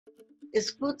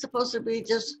Is food supposed to be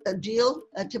just a deal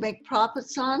to make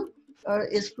profits on? Or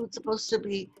is food supposed to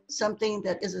be something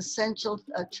that is essential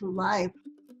to life?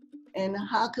 And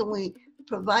how can we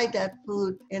provide that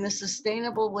food in a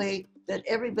sustainable way that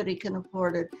everybody can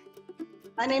afford it?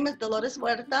 My name is Dolores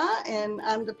Huerta, and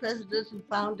I'm the president and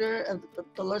founder of the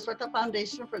Dolores Huerta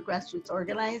Foundation for Grassroots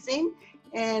Organizing.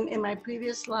 And in my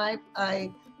previous life,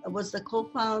 I was the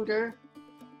co-founder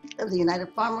of the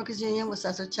United Farmworkers Union with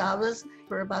Cesar Chavez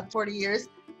for about 40 years.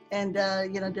 And,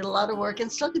 did a lot of work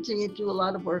and still continue to do a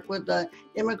lot of work with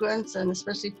immigrants and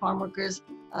especially farm workers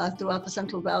throughout the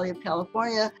Central Valley of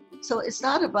California. So it's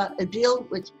not about a deal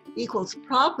which equals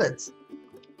profits.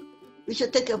 We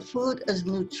should think of food as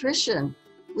nutrition.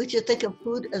 We should think of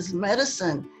food as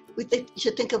medicine. We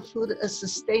should think of food as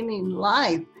sustaining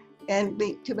life, and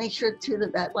to make sure too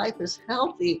that life is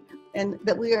healthy and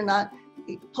that we are not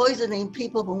poisoning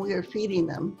people when we are feeding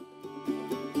them.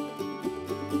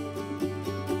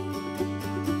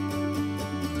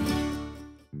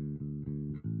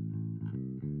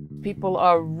 People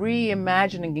are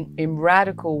reimagining in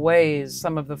radical ways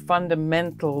some of the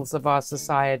fundamentals of our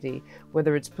society,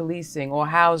 whether it's policing or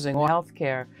housing or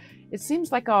healthcare. It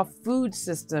seems like our food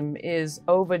system is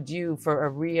overdue for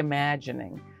a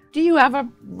reimagining. Do you have a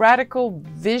radical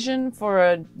vision for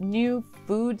a new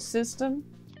food system?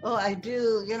 Oh, I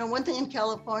do. One thing in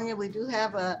California, we do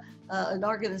have an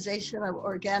organization of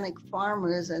organic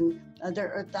farmers, and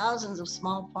there are thousands of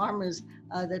small farmers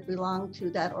that belong to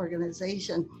that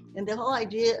organization. And the whole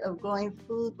idea of growing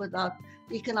food without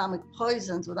economic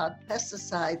poisons, without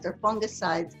pesticides or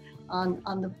fungicides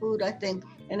on the food, I think.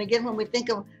 And again, when we think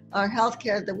of our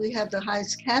healthcare, that we have the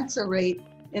highest cancer rate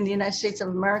in the United States of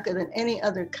America than any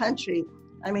other country.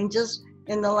 I mean, just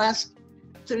in the last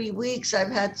 3 weeks,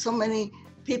 I've had so many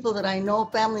people that I know,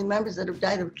 family members that have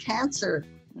died of cancer.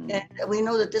 And we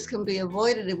know that this can be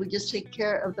avoided if we just take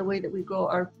care of the way that we grow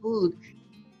our food.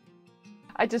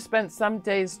 I just spent some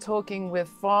days talking with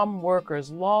farm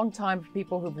workers, longtime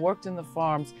people who've worked in the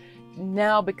farms,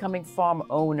 now becoming farm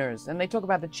owners. And they talk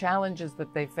about the challenges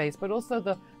that they face, but also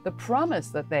the promise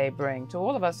that they bring to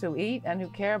all of us who eat and who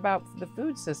care about the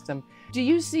food system. Do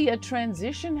you see a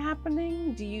transition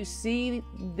happening? Do you see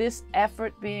this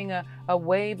effort being a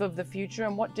wave of the future?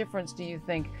 And what difference do you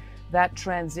think that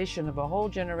transition of a whole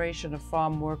generation of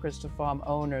farm workers to farm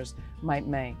owners might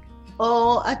make?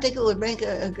 Oh, I think it would make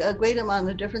a great amount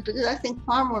of difference, because I think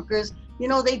farm workers,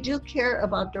 they do care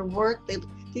about their work.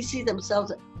 They see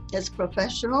themselves as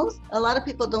professionals. A lot of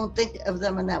people don't think of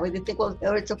them in that way. They think, well,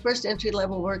 it's a first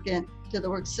entry-level work into the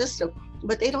work system,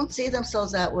 but they don't see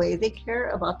themselves that way. They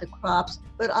care about the crops.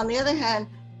 But on the other hand,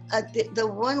 the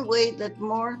one way that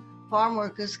more farm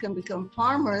workers can become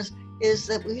farmers is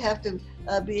that we have to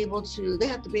they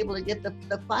have to be able to get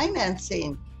the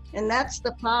financing. And that's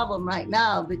the problem right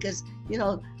now, because,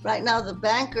 right now the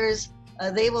bankers,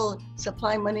 they will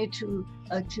supply money to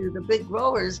the big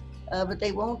growers, but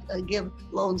they won't give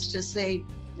loans to, say,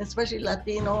 especially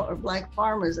Latino or Black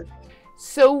farmers.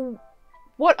 So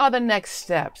what are the next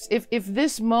steps? If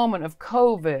this moment of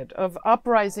COVID, of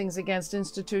uprisings against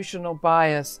institutional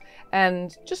bias,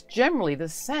 and just generally the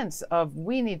sense of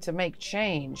we need to make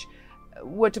change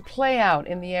were to play out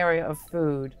in the area of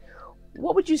food,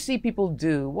 what would you see people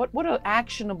do? What are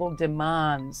actionable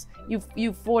demands?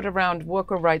 You've fought around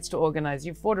worker rights to organize.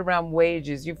 You've fought around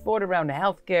wages. You've fought around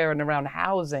healthcare and around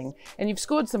housing. And you've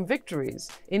scored some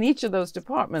victories in each of those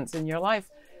departments in your life.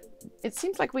 It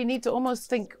seems like we need to almost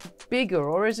think bigger,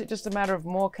 or is it just a matter of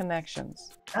more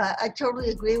connections? I totally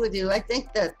agree with you. I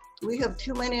think that we have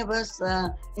too many of us,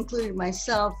 including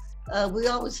myself, we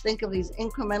always think of these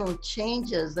incremental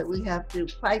changes that we have to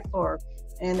fight for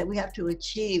and that we have to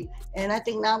achieve. And I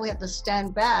think now we have to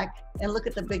stand back and look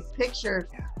at the big picture.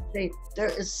 There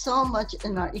is so much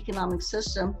in our economic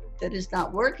system that is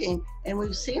not working, and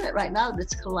we've seen it right now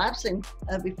that's collapsing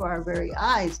before our very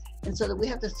eyes. And so that we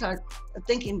have to start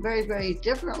thinking very, very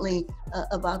differently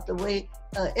about the way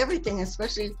everything,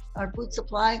 especially our food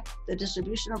supply, the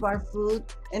distribution of our food.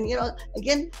 And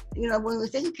again, when we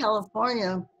think of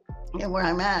California and where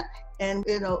I'm at, and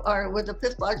we're the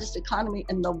 5th largest economy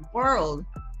in the world.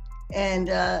 And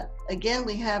again,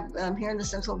 we have here in the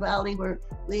Central Valley where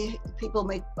people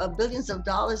make billions of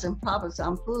dollars in profits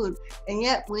on food, and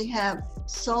yet we have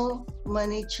so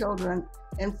many children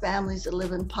and families that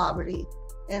live in poverty.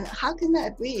 And how can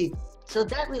that be? So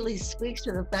that really speaks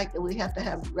to the fact that we have to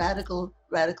have radical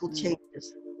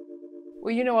changes.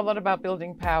 Well, you know a lot about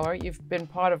building power. You've been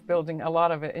part of building a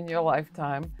lot of it in your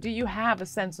lifetime. Do you have a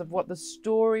sense of what the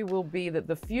story will be that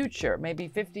the future, maybe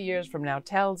 50 years from now,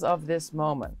 tells of this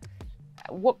moment?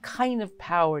 what kind of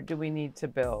power do we need to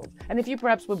build? And if you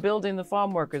perhaps were building the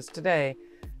farm workers today,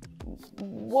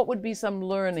 what would be some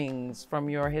learnings from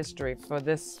your history for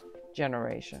this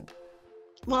generation?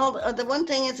 Well, the one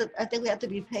thing is that I think we have to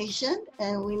be patient,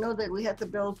 and we know that we have to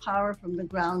build power from the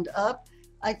ground up.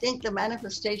 I think the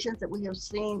manifestations that we have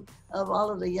seen of all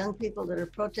of the young people that are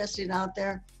protesting out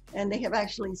there, and they have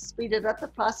actually speeded up the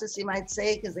process, you might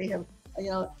say, because they have,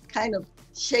 kind of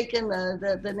shaken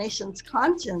the nation's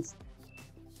conscience.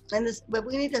 But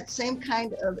we need that same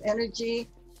kind of energy,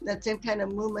 that same kind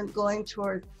of movement going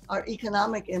toward our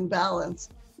economic imbalance.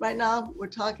 Right now, we're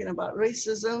talking about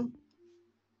racism,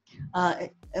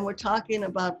 and we're talking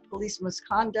about police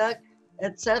misconduct,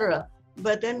 etc.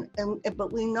 But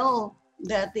we know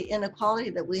that the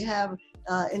inequality that we have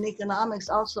in economics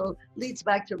also leads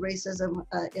back to racism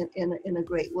in a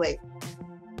great way.